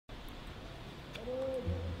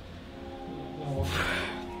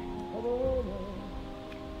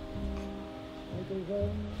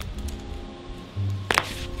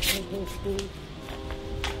manifester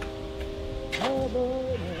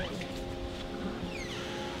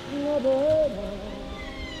le bonheur,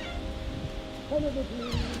 ça ne veut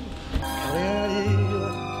plus rien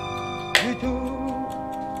dire du tout.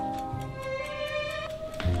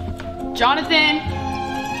 Jonathan!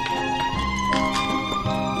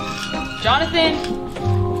 Jonathan!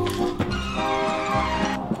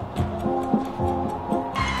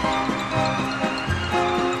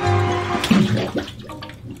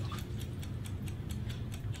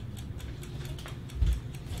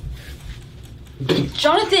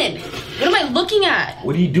 Jonathan! What am I looking at?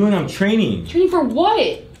 What are you doing? I'm training. Training for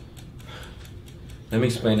what? Let me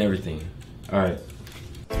explain everything. Alright.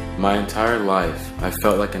 My entire life, I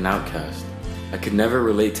felt like an outcast. I could never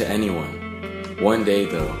relate to anyone. One day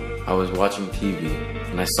though, I was watching TV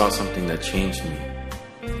and I saw something that changed me.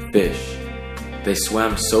 Fish. They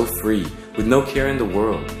swam so free, with no care in the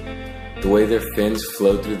world. The way their fins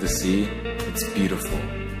flowed through the sea, it's beautiful.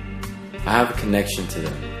 I have a connection to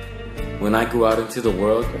them. When I go out into the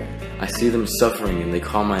world, I see them suffering and they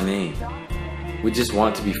call my name. We just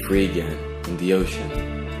want to be free again, in the ocean.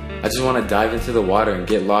 I just want to dive into the water and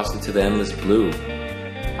get lost into the endless blue.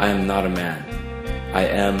 I am not a man. I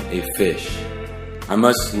am a fish. I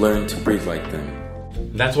must learn to breathe like them.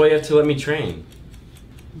 That's why you have to let me train.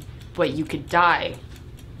 But you could die.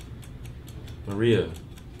 Maria,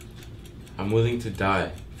 I'm willing to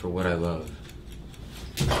die for what I love.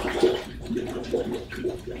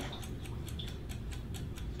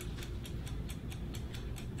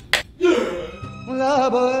 La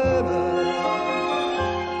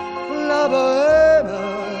bohème,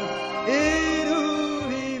 et nous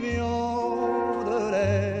vivions de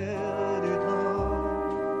l'air du temps.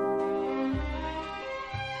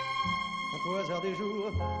 Au hasard des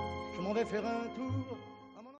jours, je m'en vais faire un tour.